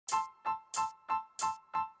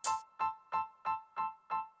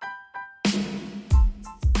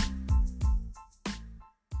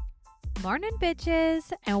Morning,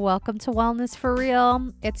 bitches, and welcome to Wellness for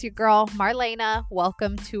Real. It's your girl, Marlena.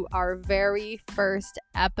 Welcome to our very first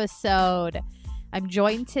episode. I'm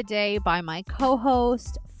joined today by my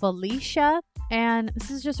co-host, Felicia, and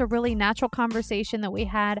this is just a really natural conversation that we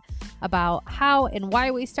had about how and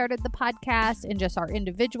why we started the podcast and just our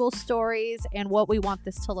individual stories and what we want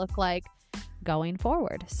this to look like going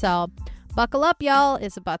forward. So buckle up, y'all.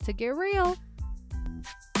 It's about to get real.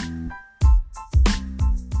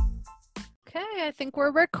 Okay, I think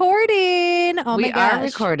we're recording. Oh my gosh. We are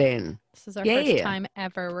recording. This is our first time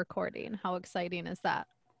ever recording. How exciting is that?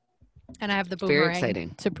 And I have the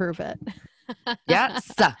boomerang to prove it.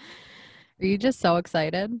 Yes. Are you just so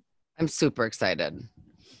excited? I'm super excited.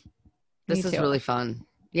 This is too. really fun.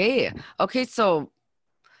 Yeah. Okay, so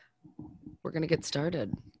we're going to get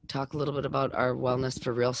started. Talk a little bit about our Wellness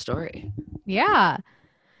for Real story. Yeah.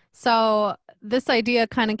 So this idea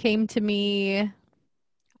kind of came to me.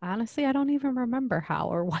 Honestly, I don't even remember how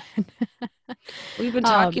or when. We've been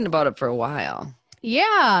talking about it for a while.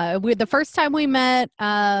 Yeah. The first time we met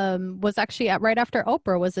was actually right after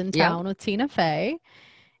Oprah was in town with Tina Fey.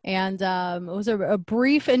 And it was a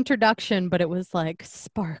brief introduction, but it was like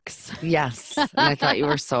sparks. Yes. And I thought you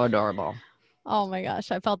were so adorable. Oh my gosh,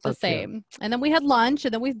 I felt the same. And then we had lunch,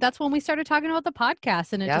 and then that's when we started talking about the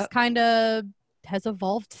podcast, and it just kind of has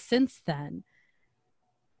evolved since then.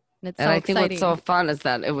 And I think what's so fun is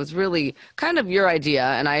that it was really kind of your idea,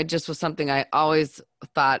 and I just was something I always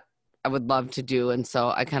thought I would love to do, and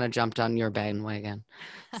so I kind of jumped on your bandwagon.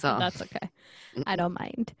 So that's okay. I don't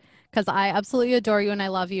mind, because I absolutely adore you and I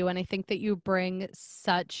love you, and I think that you bring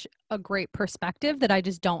such a great perspective that I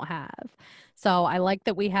just don't have. So I like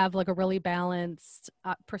that we have like a really balanced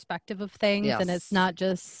perspective of things, and it's not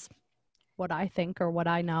just what I think or what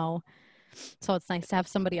I know. So it's nice to have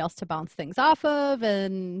somebody else to bounce things off of,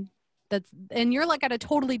 and you're like at a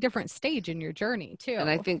totally different stage in your journey too. And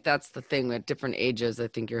I think that's the thing, at different ages, I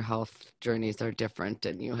think your health journeys are different,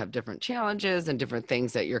 and you have different challenges and different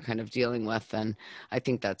things that you're kind of dealing with. And I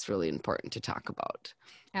think that's really important to talk about.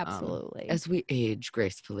 Absolutely. As we age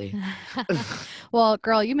gracefully. Well,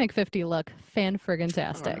 girl, you make 50 look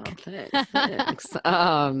fan-friggin-tastic. Thanks.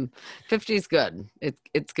 50 is good.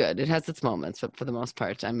 It's good. It has its moments, but for the most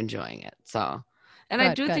part, I'm enjoying it. So, and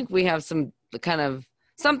I do think we have some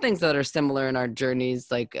things that are similar in our journeys.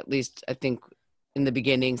 Like, at least I think in the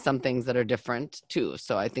beginning, some things that are different too.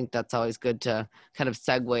 So I think that's always good to kind of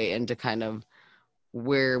segue into kind of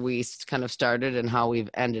where we kind of started and how we've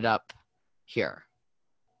ended up here.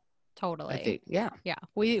 Totally. I think, yeah.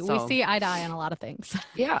 We see eye to eye on a lot of things.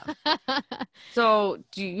 Yeah. So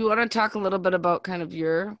do you want to talk a little bit about kind of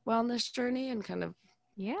your wellness journey and kind of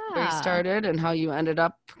where you started and how you ended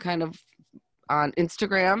up kind of on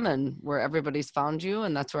Instagram and where everybody's found you,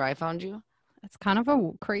 and that's where I found you? It's kind of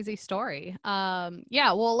a crazy story.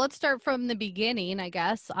 Well, let's start from the beginning, I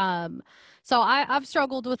guess. So I've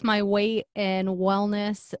struggled with my weight and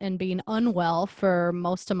wellness and being unwell for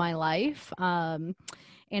most of my life.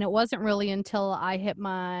 And it wasn't really until I hit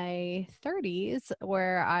my 30s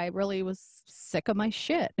where I really was sick of my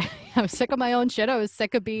shit. I was sick of my own shit. I was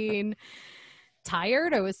sick of being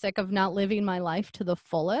tired. I was sick of not living my life to the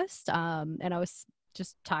fullest. And I was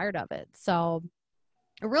just tired of it. So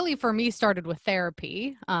it really, for me, started with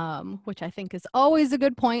therapy, which I think is always a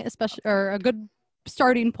good point, or a good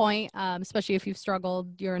starting point, especially if you've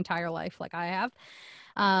struggled your entire life like I have.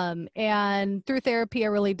 And through therapy, I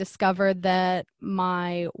really discovered that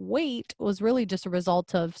my weight was really just a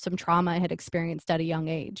result of some trauma I had experienced at a young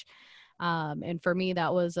age. And for me,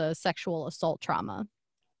 that was a sexual assault trauma,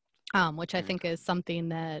 which I think is something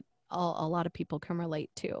that a lot of people can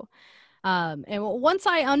relate to. And once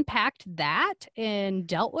I unpacked that and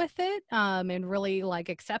dealt with it, and really like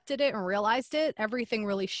accepted it and realized it, everything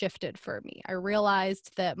really shifted for me. I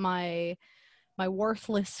realized that my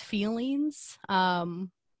worthless feelings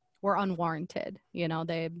were unwarranted. You know,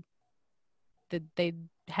 they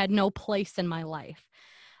had no place in my life.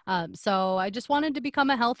 So I just wanted to become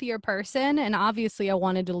a healthier person, and obviously I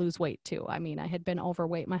wanted to lose weight too. I mean, I had been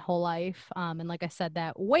overweight my whole life, and like I said,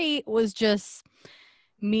 that weight was just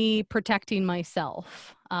me protecting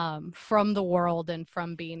myself from the world and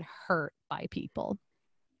from being hurt by people.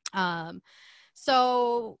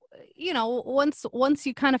 So, you know, once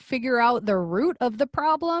you kind of figure out the root of the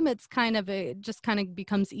problem, it just kind of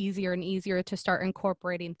becomes easier and easier to start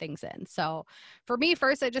incorporating things in. So for me,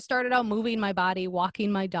 first, I just started out moving my body,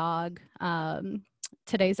 walking my dog.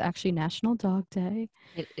 Today's actually National Dog Day.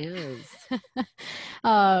 It is.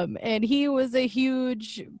 And he was a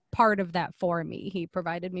huge part of that for me. He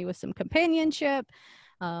provided me with some companionship.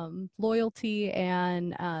 loyalty,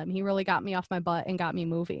 and he really got me off my butt and got me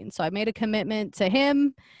moving. So I made a commitment to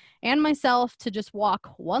him and myself to just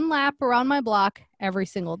walk one lap around my block every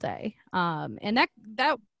single day. And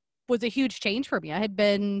that was a huge change for me. I had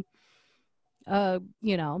been,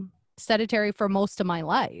 sedentary for most of my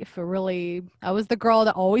life. I was the girl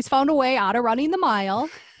that always found a way out of running the mile.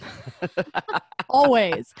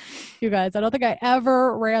 Always. You guys, I don't think I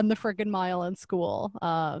ever ran the freaking mile in school,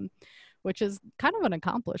 which is kind of an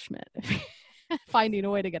accomplishment. Finding a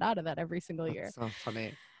way to get out of that every single year. So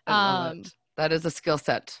funny. I love it. That is a skill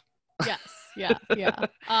set. Yes.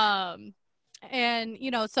 Yeah. And,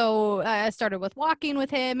 so I started with walking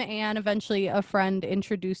with him, and eventually a friend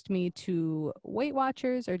introduced me to Weight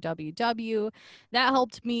Watchers, or WW. That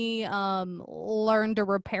helped me learn to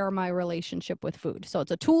repair my relationship with food. So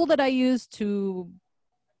it's a tool that I use to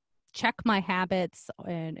check my habits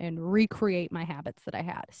and recreate my habits that I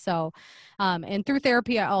had. So, and through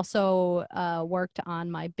therapy, I also worked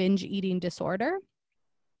on my binge eating disorder.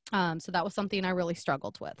 So that was something I really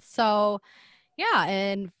struggled with. So yeah,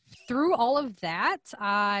 and through all of that,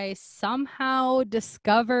 I somehow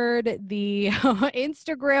discovered the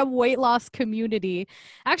Instagram weight loss community,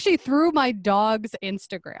 actually through my dog's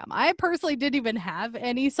Instagram. I personally didn't even have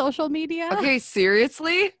any social media. Okay,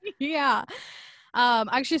 seriously? Yeah. I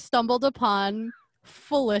actually stumbled upon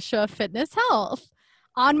Felicia Fitness Health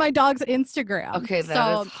on my dog's Instagram. Okay,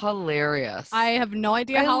 that is hilarious. I have no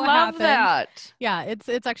idea how it happened. I love that. Yeah,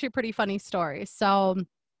 it's actually a pretty funny story. So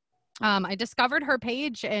I discovered her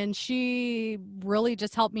page, and she really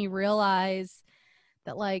just helped me realize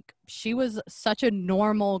that, like, she was such a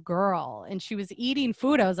normal girl and she was eating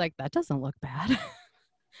food. I was like, that doesn't look bad.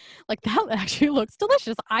 Like, that actually looks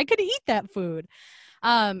delicious. I could eat that food.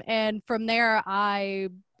 And from there, I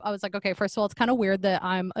was like, okay, first of all, it's kind of weird that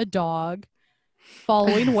I'm a dog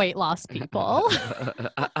following weight loss people.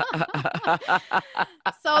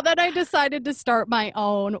 So then I decided to start my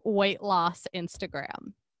own weight loss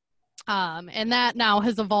Instagram. And that now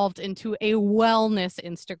has evolved into a wellness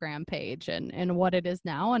Instagram page and what it is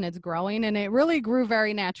now, and it's growing, and it really grew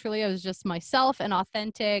very naturally. I was just myself and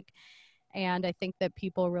authentic. And I think that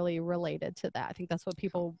people really related to that. I think that's what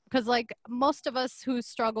people, because like most of us who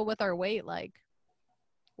struggle with our weight, like,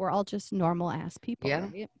 we're all just normal ass people. Yeah.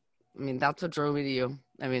 Right? I mean, that's what drove me to you.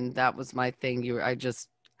 I mean, that was my thing. You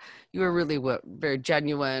were really very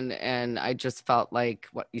genuine, and I just felt like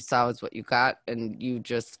what you saw is what you got, and you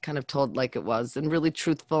just kind of told like it was, and really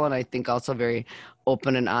truthful, and I think also very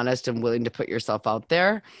open and honest and willing to put yourself out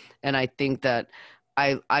there. And I think that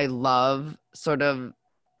I love sort of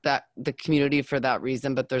that the community for that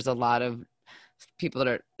reason, but there's a lot of people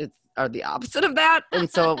that are the opposite of that, and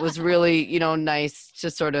so it was really nice to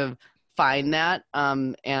sort of find that.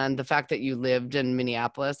 And the fact that you lived in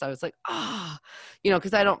Minneapolis, I was like,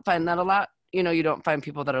 because I don't find that a lot. You don't find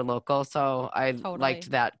people that are local. So I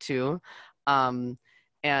liked that too. And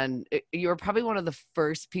you were probably one of the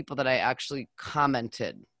first people that I actually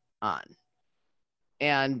commented on.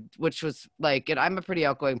 And which was like, and I'm a pretty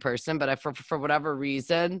outgoing person, but for whatever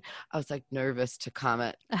reason, I was like nervous to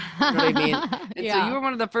comment. You know what I mean? And so you were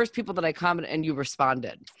one of the first people that I commented, and you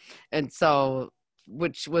responded. And so,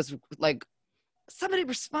 which was like, somebody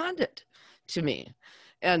responded to me.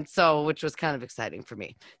 And so, which was kind of exciting for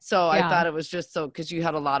me. So I thought it was just so, because you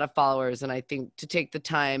had a lot of followers, and I think to take the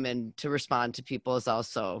time and to respond to people is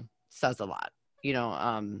also says a lot,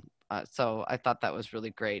 so I thought that was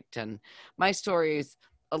really great. And my story is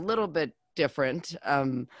a little bit different.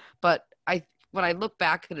 But when I look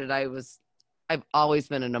back at it, I've always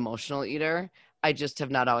been an emotional eater. I just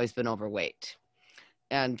have not always been overweight.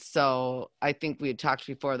 And so I think we had talked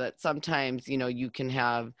before that sometimes, you can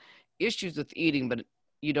have issues with eating, but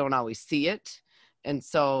you don't always see it. And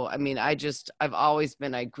so, I mean, I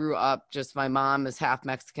grew up just, my mom is half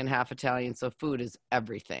Mexican, half Italian. So food is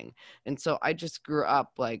everything. And so I just grew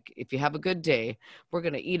up like, if you have a good day, we're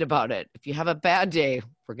going to eat about it. If you have a bad day,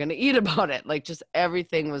 we're going to eat about it. Like, just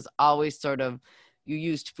everything was always sort of, you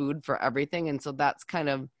used food for everything. And so that's kind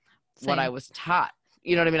of what I was taught.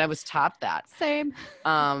 You know what I mean? I was taught that. Same.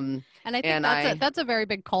 And I think that's a very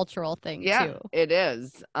big cultural thing too. It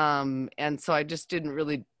is. And so I just didn't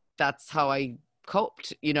really, that's how I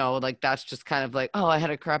coped, like, that's just kind of like, oh, I had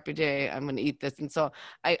a crappy day, I'm going to eat this. And so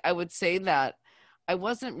I would say that I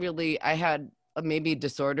had maybe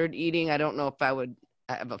disordered eating. I don't know if I would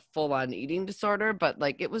have a full-on eating disorder, but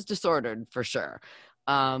like, it was disordered for sure.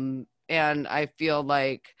 And I feel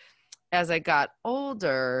like as I got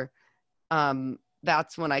older,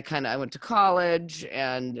 that's when I went to college,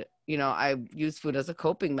 and I use food as a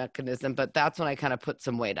coping mechanism, but that's when I kind of put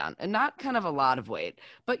some weight on, and not kind of a lot of weight,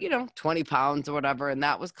 but 20 pounds or whatever. And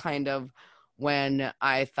that was kind of when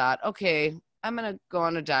I thought, okay, I'm going to go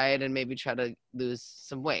on a diet and maybe try to lose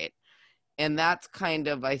some weight. And that's kind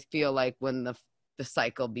of, I feel like, when the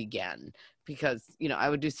cycle began, because, I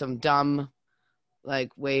would do some dumb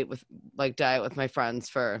like diet with my friends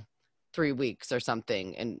for 3 weeks or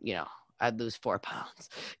something. And, I'd lose 4 pounds,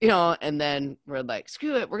 and then we're like,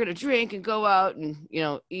 screw it, we're going to drink and go out and,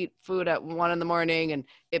 eat food at 1 a.m. And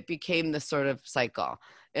it became this sort of cycle.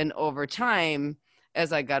 And over time,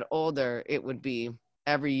 as I got older, it would be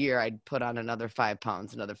every year I'd put on another 5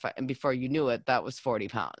 pounds, another 5. And before you knew it, that was 40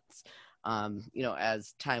 pounds,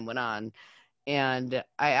 as time went on. And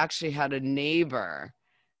I actually had a neighbor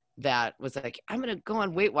that was like, I'm going to go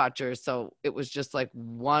on Weight Watchers. So it was just like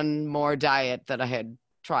one more diet that I had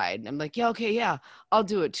tried. And I'm like, yeah, okay, yeah, I'll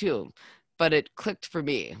do it too. But it clicked for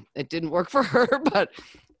me. It didn't work for her, but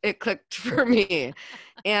it clicked for me.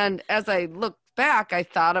 And as I look back, I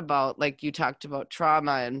thought about, like you talked about,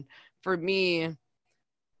 trauma. And for me,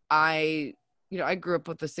 I grew up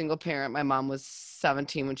with a single parent. My mom was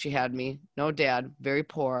 17 when she had me, no dad, very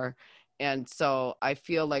poor. And so I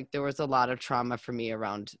feel like there was a lot of trauma for me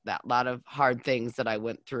around that, a lot of hard things that I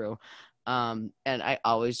went through. And I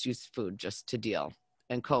always used food just to deal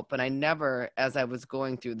and cope. And I never, as I was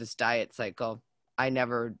going through this diet cycle, I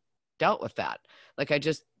never dealt with that. Like I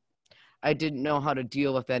didn't know how to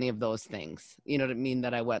deal with any of those things, you know what I mean,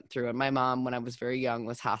 that I went through. And my mom, when I was very young,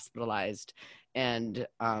 was hospitalized. And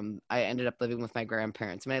I ended up living with my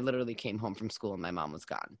grandparents. I mean, I literally came home from school and my mom was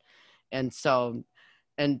gone. And so,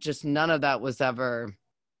 and just none of that was ever,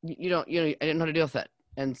 I didn't know how to deal with it.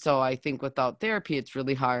 And so I think without therapy, it's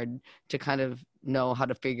really hard to kind of know how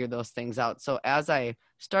to figure those things out. So as I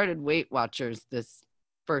started Weight Watchers this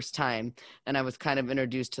first time, and I was kind of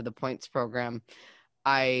introduced to the points program,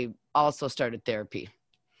 I also started therapy.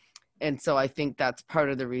 And so I think that's part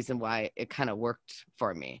of the reason why it kind of worked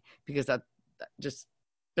for me, because that just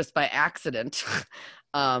by accident,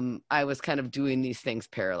 I was kind of doing these things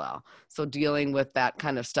parallel. So dealing with that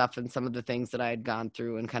kind of stuff and some of the things that I had gone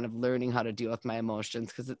through, and kind of learning how to deal with my emotions,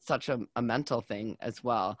 because it's such a mental thing as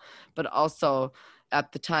well. But also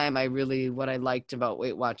at the time, what I liked about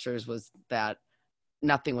Weight Watchers was that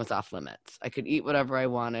nothing was off limits. I could eat whatever I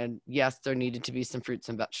wanted. Yes, there needed to be some fruits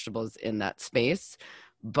and vegetables in that space,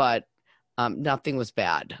 but nothing was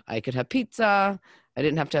bad. I could have pizza. I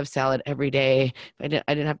didn't have to have salad every day. I didn't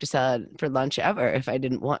have to salad for lunch ever if I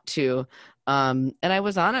didn't want to. And I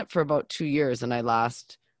was on it for about 2 years, and I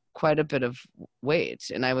lost quite a bit of weight,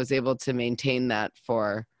 and I was able to maintain that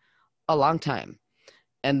for a long time.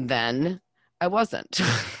 And then I wasn't.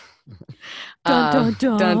 Dun, dun,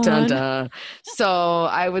 dun. Dun, dun, dun. So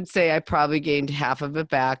I would say I probably gained half of it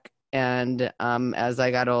back. And as I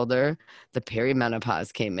got older, the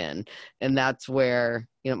perimenopause came in. And that's where,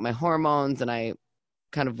 my hormones, and I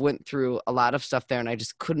kind of went through a lot of stuff there, and I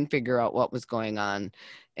just couldn't figure out what was going on.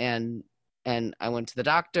 And I went to the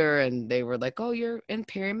doctor, and they were like, oh, you're in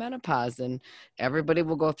perimenopause, and everybody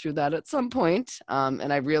will go through that at some point.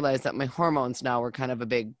 And I realized that my hormones now were kind of a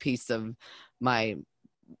big piece of my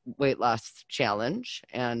weight loss challenge.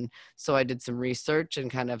 And so I did some research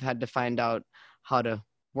and kind of had to find out how to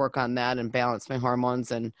work on that and balance my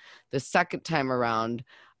hormones. And the second time around,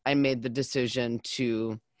 I made the decision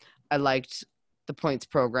I liked the points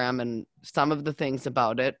program and some of the things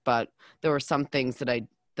about it, but there were some things that I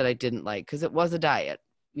didn't like, because it was a diet.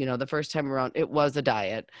 The first time around, it was a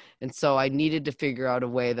diet. And so I needed to figure out a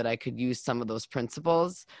way that I could use some of those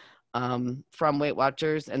principles from Weight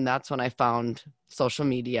Watchers. And that's when I found social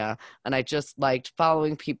media, and I just liked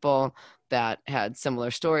following people that had similar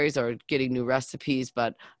stories or getting new recipes,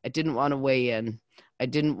 but I didn't want to weigh in. I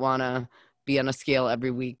didn't want to be on a scale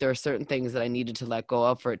every week. There are certain things that I needed to let go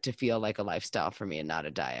of for it to feel like a lifestyle for me and not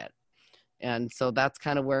a diet. And so that's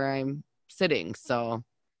kind of where I'm sitting. So,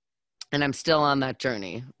 and I'm still on that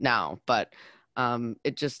journey now, but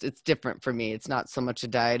it's different for me. It's not so much a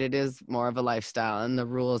diet. It is more of a lifestyle, and the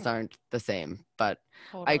rules aren't the same, but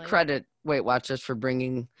totally. I credit Weight Watchers for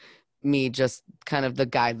bringing me just kind of the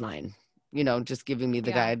guideline, just giving me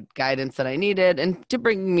the guidance that I needed, and to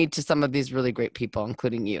bring me to some of these really great people,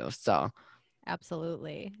 including you. So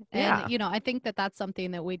absolutely. And, I think that that's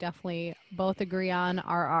something that we definitely both agree on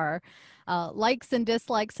are our likes and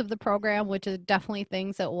dislikes of the program, which is definitely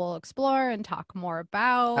things that we'll explore and talk more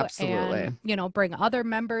about. Absolutely. And, bring other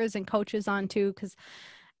members and coaches on too, because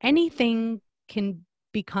anything can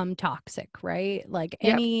become toxic, right? Like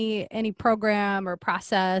any program or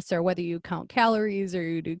process, or whether you count calories or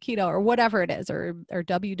you do keto or whatever it is, or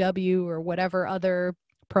WW or whatever other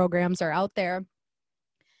programs are out there,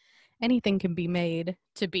 anything can be made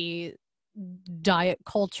to be diet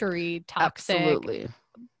culture-y, toxic. Absolutely.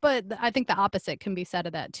 But I think the opposite can be said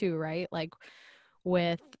of that too, right? Like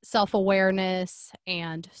with self-awareness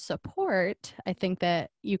and support, I think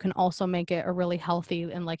that you can also make it a really healthy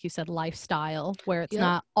and, like you said, lifestyle where it's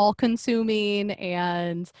not all consuming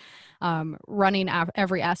and running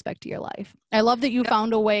every aspect of your life. I love that you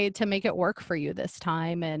found a way to make it work for you this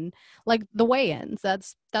time. And like the weigh-ins,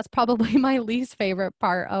 that's probably my least favorite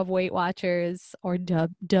part of Weight Watchers or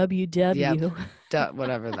WW.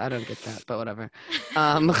 Whatever. I don't get that, but whatever.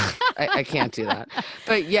 I can't do that.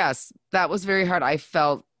 But yes, that was very hard.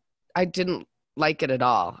 I didn't like it at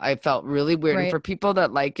all. I felt really weird. Right. And for people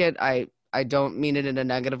that like it, I don't mean it in a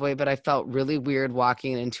negative way, but I felt really weird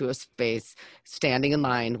walking into a space, standing in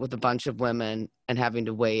line with a bunch of women and having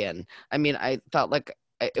to weigh in. I mean, I felt like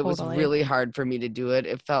it was really hard for me to do it.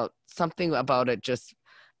 It felt something about it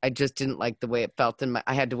I just didn't like the way it felt. And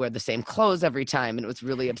I had to wear the same clothes every time. And it was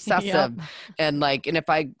really obsessive. And if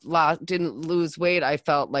I didn't lose weight, I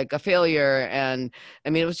felt like a failure. And I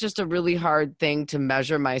mean, it was just a really hard thing to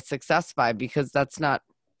measure my success by, because that's not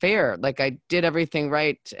fair. Like, I did everything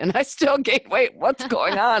right and I still gained weight. What's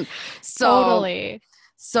going on? Totally.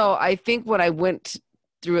 So I think when I went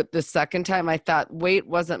through it the second time, I thought weight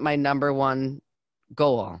wasn't my number one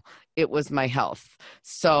goal. It was my health.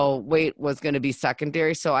 So weight was going to be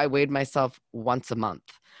secondary. So I weighed myself once a month,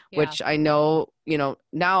 which I know,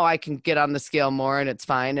 now I can get on the scale more and it's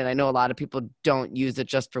fine. And I know a lot of people don't use it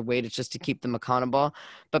just for weight. It's just to keep them accountable.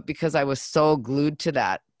 But because I was so glued to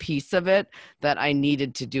that piece of it, that I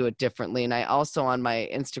needed to do it differently. And I also, on my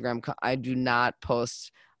Instagram, I do not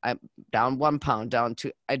post, I'm down 1 pound, down 2.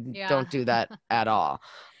 I don't do that at all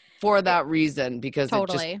for that reason, because it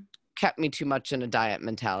just kept me too much in a diet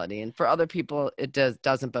mentality. And for other people it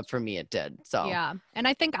doesn't, but for me it did. So yeah. And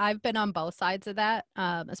I think I've been on both sides of that,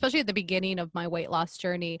 especially at the beginning of my weight loss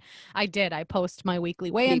journey. I post my weekly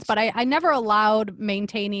weigh-ins, but I never allowed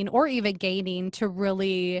maintaining or even gaining to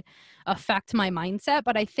really affect my mindset.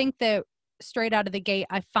 But I think that straight out of the gate,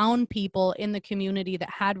 I found people in the community that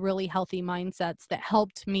had really healthy mindsets that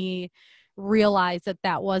helped me realize that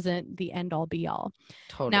that wasn't the end all be all.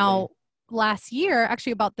 Totally. Now, last year,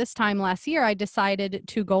 actually about this time last year, I decided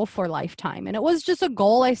to go for Lifetime. And it was just a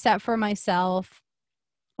goal I set for myself.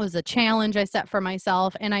 It was a challenge I set for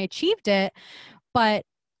myself, and I achieved it. But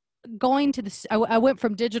going to I went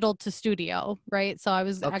from digital to studio, right? So I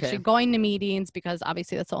was actually going to meetings, because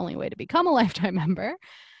obviously that's the only way to become a Lifetime member.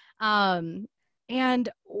 And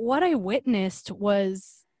what I witnessed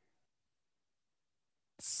was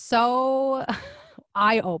so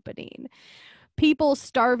eye-opening. People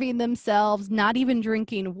starving themselves, not even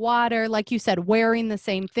drinking water, like you said, wearing the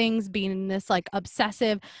same things, being this like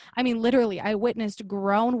obsessive. I mean, literally, I witnessed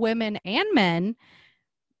grown women and men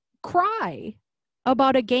cry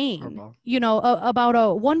about a gain, about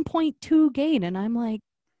a 1.2 gain. And I'm like,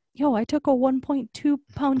 yo, I took a 1.2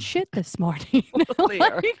 pound shit this morning.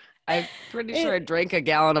 I'm pretty sure I drank a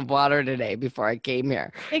gallon of water today before I came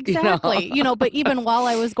here. Exactly. But even while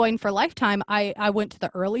I was going for Lifetime, I went to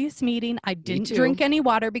the earliest meeting. I didn't drink any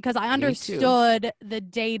water because I understood the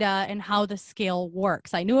data and how the scale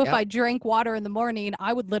works. I knew if I drank water in the morning,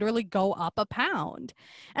 I would literally go up a pound.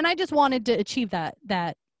 And I just wanted to achieve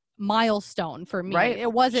that milestone for me. Right.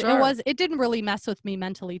 It didn't really mess with me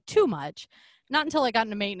mentally too much. Not until I got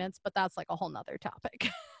into maintenance, but that's like a whole nother topic.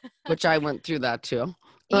 Which I went through that too.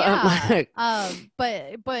 Yeah.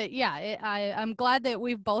 But yeah, I'm glad that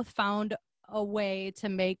we've both found a way to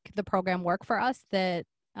make the program work for us that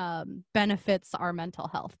benefits our mental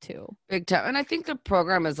health too. Big time. And I think the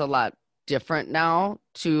program is a lot different now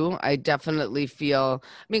too. I definitely feel,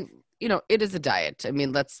 it is a diet. I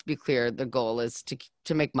mean, let's be clear. The goal is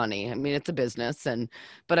to make money. I mean, it's a business,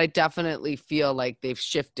 but I definitely feel like they've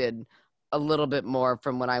shifted a little bit more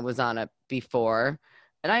from when I was on it before.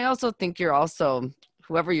 And I also think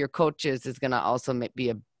whoever your coach is going to also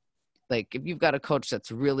be if you've got a coach that's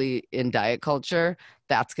really in diet culture,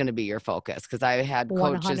 that's going to be your focus. Cause I had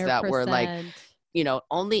coaches 100%. That were like,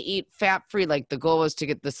 only eat fat free. Like the goal was to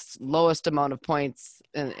get the lowest amount of points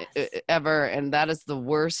ever. And that is the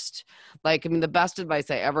worst. The best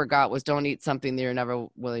advice I ever got was don't eat something that you're never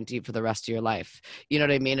willing to eat for the rest of your life. You know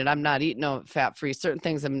what I mean? And I'm not eating no fat free. Certain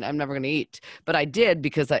things I'm never going to eat, but I did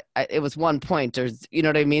because it was 1 point, or you know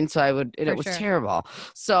what I mean? So it was terrible.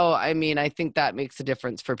 So, I think that makes a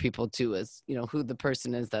difference for people too, is, who the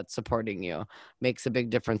person is that's supporting you makes a big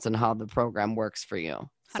difference in how the program works for you.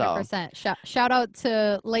 100%. Shout out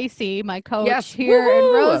to Lacey, my coach here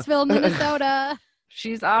in Roseville, Minnesota.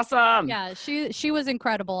 She's awesome. Yeah, she was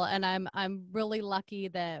incredible, and I'm really lucky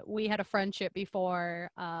that we had a friendship before.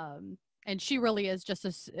 And she really is just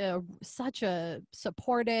such a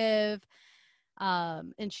supportive,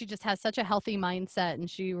 and she just has such a healthy mindset, and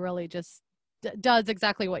she really just does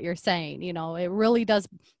exactly what you're saying. You know, it really does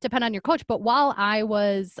depend on your coach. But while I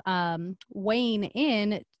was weighing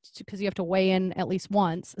in, because you have to weigh in at least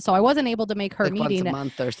once, so I wasn't able to make her like meeting once a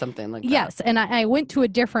month or something like that. Yes, and I went to a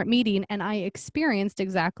different meeting, and I experienced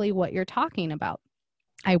exactly what you're talking about.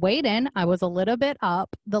 I weighed in, I was a little bit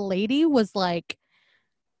up. The lady was like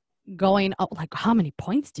going, oh, like, how many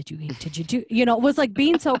points did you eat? Did you do, you know, it was like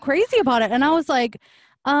being so crazy about it. And I was like,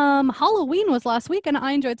 Halloween was last week and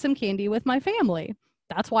I enjoyed some candy with my family.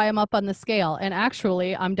 That's why I'm up on the scale. And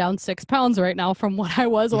actually, I'm down 6 pounds right now from what I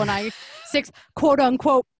was when I, 6 quote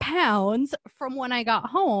unquote pounds from when I got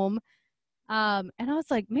home. And I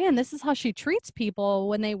was like, man, this is how she treats people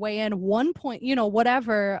when they weigh in 1 point, you know,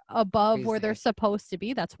 whatever above Crazy. where they're supposed to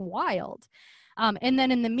be. That's wild. And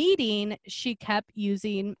then in the meeting, she kept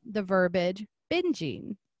using the verbiage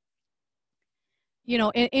binging, you know,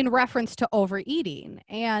 in reference to overeating.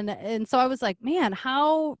 And so I was like, man,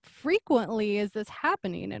 how frequently is this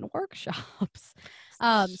happening in workshops?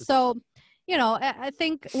 So, you know, I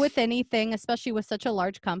think with anything, especially with such a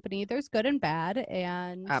large company, there's good and bad.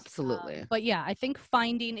 And absolutely. But yeah, I think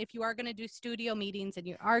finding, if you are going to do studio meetings and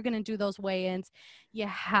you are going to do those weigh-ins, you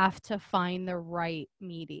have to find the right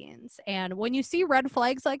meetings. And when you see red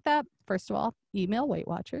flags like that, first of all, email Weight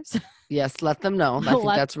Watchers. Yes, let them know. I think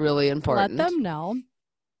that's really important. Let them know.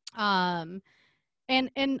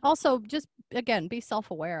 And also just, again, be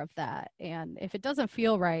self-aware of that. And if it doesn't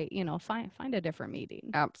feel right, you know, find a different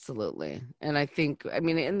meeting. Absolutely. And I think, I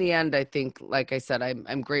mean, in the end, I think, like I said,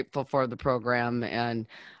 I'm grateful for the program, and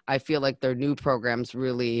I feel like their new programs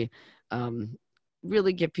really,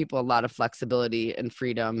 really give people a lot of flexibility and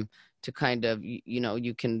freedom to kind of, you know,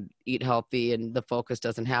 you can eat healthy and the focus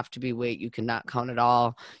doesn't have to be weight. You can not count it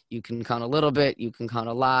all. You can count a little bit. You can count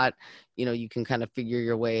a lot. You know, you can kind of figure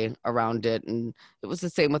your way around it. And it was the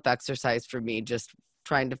same with exercise for me, just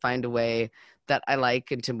trying to find a way that I like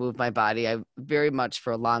and to move my body. I very much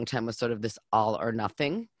for a long time was sort of this all or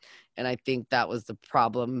nothing. And I think that was the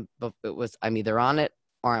problem. But it was, I'm either on it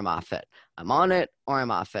or I'm off it. I'm on it or I'm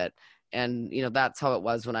off it. And, you know, that's how it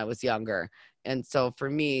was when I was younger. And so for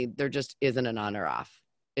me, there just isn't an on or off.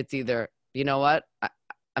 It's either, you know what,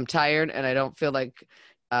 I'm tired and I don't feel like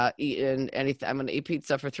eating anything. I'm going to eat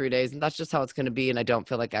pizza for 3 days, and that's just how it's going to be. And I don't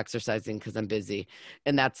feel like exercising because I'm busy,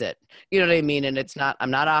 and that's it. You know what I mean? And it's not,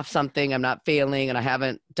 I'm not off something, I'm not failing, and I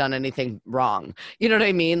haven't done anything wrong. You know what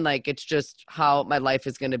I mean? Like, it's just how my life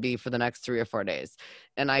is going to be for the next 3 or 4 days.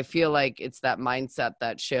 And I feel like it's that mindset,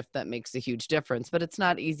 that shift that makes a huge difference, but it's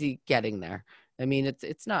not easy getting there. I mean,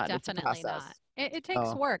 it's not. Definitely it's a process. not. It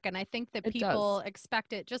takes work. And I think that people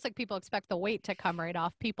expect it, just like people expect the weight to come right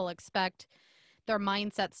off. People expect their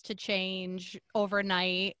mindsets to change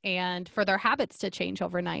overnight and for their habits to change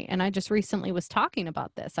overnight. And I just recently was talking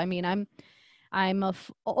about this. I mean, I'm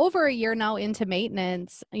over a year now into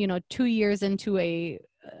maintenance, you know, 2 years into a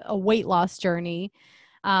weight loss journey,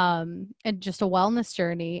 and just a wellness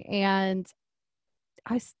journey. And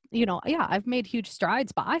you know, yeah, I've made huge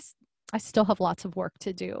strides, but I still have lots of work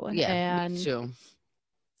to do. Yeah, and me too.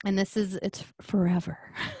 And it's forever.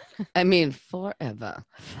 I mean, forever.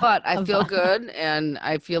 But I feel good, and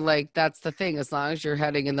I feel like that's the thing. As long as you're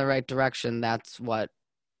heading in the right direction, that's what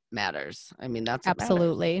matters. I mean, that's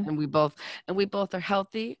absolutely. And we both are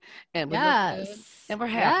healthy, and we look good, and we're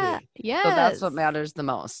happy. Yeah. So that's what matters the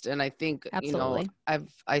most. And I think, absolutely. you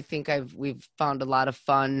know, we've found a lot of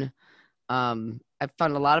fun. I've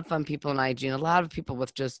found a lot of fun people in IG, and a lot of people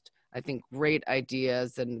with just, I think, great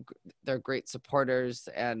ideas, and they're great supporters.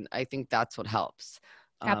 And I think that's what helps.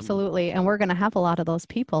 Absolutely. And we're going to have a lot of those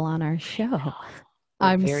people on our show.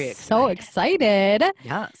 I'm so excited.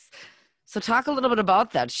 Yes. So talk a little bit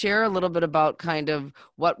about that. Share a little bit about kind of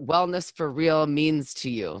what wellness for real means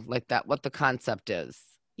to you, like that, what the concept is.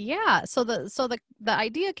 Yeah. So the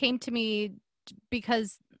idea came to me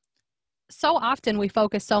because so often we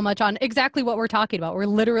focus so much on exactly what we're talking about. We're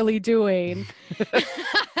literally doing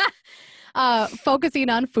focusing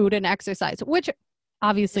on food and exercise, which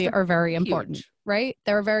obviously are very important, huge. Right?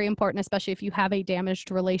 They're very important, especially if you have a damaged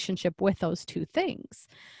relationship with those two things.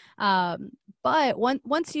 But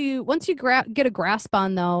once you get a grasp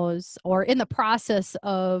on those, or in the process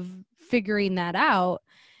of figuring that out,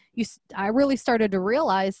 I really started to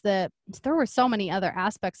realize that there were so many other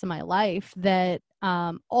aspects of my life that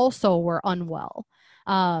also were unwell.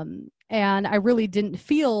 And I really didn't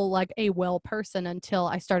feel like a well person until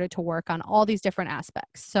I started to work on all these different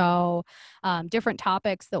aspects. So different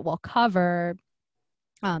topics that we'll cover,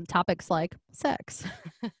 topics like sex,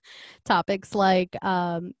 topics like,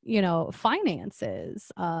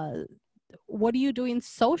 finances, what are you doing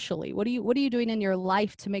socially? What are you doing in your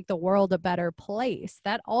life to make the world a better place?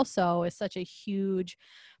 That also is such a huge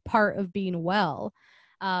part of being well.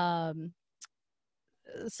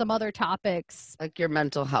 Some other topics like your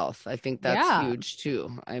mental health. I think that's huge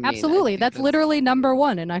too. I mean, absolutely. That's literally number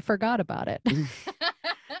one, and I forgot about it.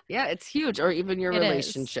 Yeah, it's huge. Or even your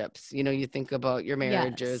relationships. You think about your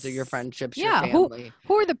marriages or your friendships, your family.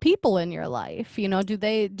 Who are the people in your life? Do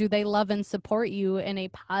they love and support you in a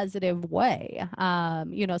positive way?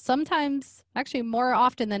 Sometimes, actually more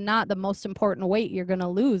often than not, the most important weight you're going to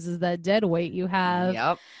lose is that dead weight you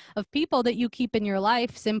have of people that you keep in your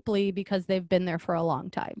life simply because they've been there for a long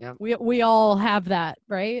time. Yep. We all have that,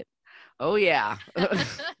 right? Oh, yeah.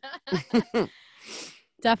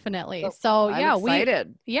 Definitely. So I'm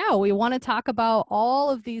excited. we want to talk about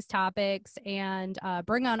all of these topics and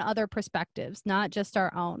bring on other perspectives, not just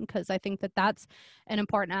our own, because I think that that's an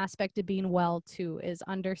important aspect of being well too, is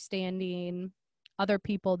understanding other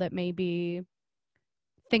people that maybe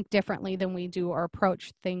think differently than we do or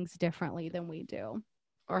approach things differently than we do.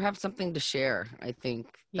 Or have something to share. I think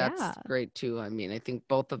that's great too. I mean, I think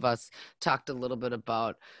both of us talked a little bit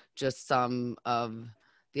about just some of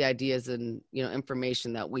the ideas and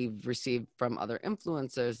information that we've received from other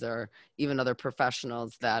influencers or even other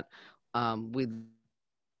professionals that we'd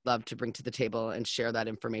love to bring to the table and share that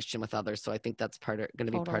information with others. So I think that's going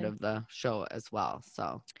to be part of the show as well.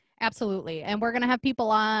 So absolutely. And we're going to have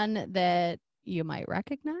people on that you might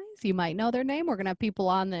recognize, you might know their name. We're going to have people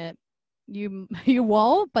on that you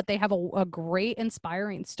won't, but they have a great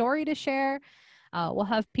inspiring story to share. We'll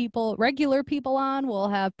have regular people on. We'll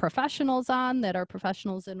have professionals on that are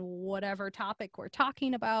professionals in whatever topic we're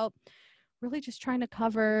talking about. Really just trying to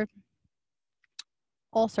cover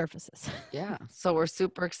all surfaces. Yeah. So we're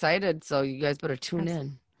super excited. So you guys better tune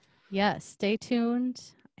in. Yes. Stay tuned.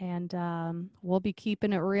 And we'll be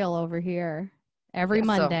keeping it real over here every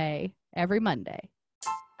Monday. Every Monday.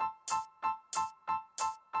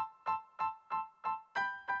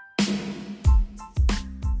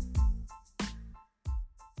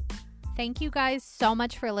 Thank you guys so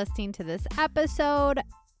much for listening to this episode.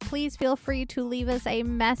 Please feel free to leave us a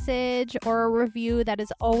message or a review. That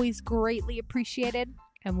is always greatly appreciated.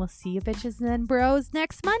 And we'll see you bitches and bros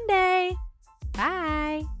next Monday.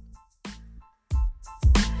 Bye.